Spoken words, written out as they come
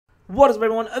What is up,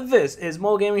 everyone? This is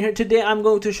Mo Gaming here. Today I'm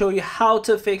going to show you how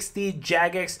to fix the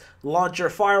Jagex launcher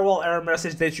firewall error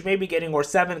message that you may be getting, or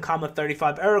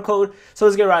 7,35 error code. So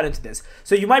let's get right into this.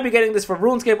 So you might be getting this for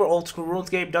Runescape or old school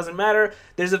Runescape, doesn't matter.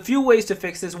 There's a few ways to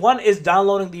fix this. One is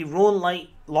downloading the RuneLite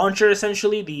launcher,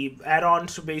 essentially the add-on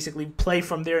to basically play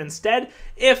from there instead.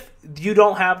 If you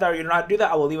don't have that or you don't know how to do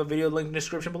that, I will leave a video link in the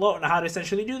description below on how to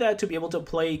essentially do that to be able to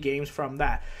play games from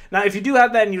that. Now, if you do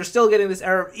have that and you're still getting this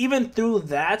error even through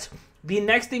that, the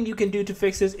next thing you can do to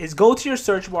fix this is go to your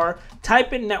search bar,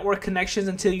 type in network connections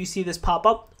until you see this pop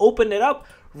up, open it up,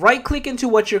 right click into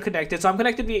what you're connected. So I'm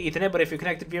connected via Ethernet, but if you're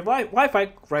connected via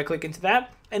Wi-Fi, right click into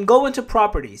that and go into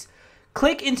properties.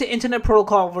 Click into Internet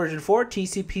Protocol version 4,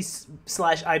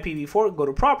 TCP/IPv4, go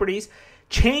to properties,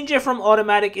 change it from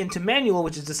automatic into manual,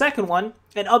 which is the second one,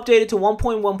 and update it to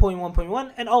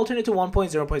 1.1.1.1 and alternate to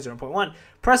 1.0.0.1.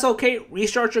 Press OK,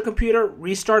 restart your computer,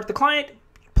 restart the client,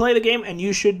 play the game, and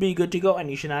you should be good to go, and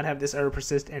you should not have this error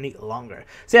persist any longer.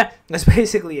 So yeah, that's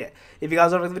basically it. If you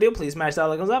guys like the video, please smash that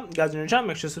like thumbs up. If you guys are new to the channel,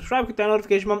 make sure to subscribe, click that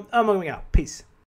notification button. I'm moving out. Peace.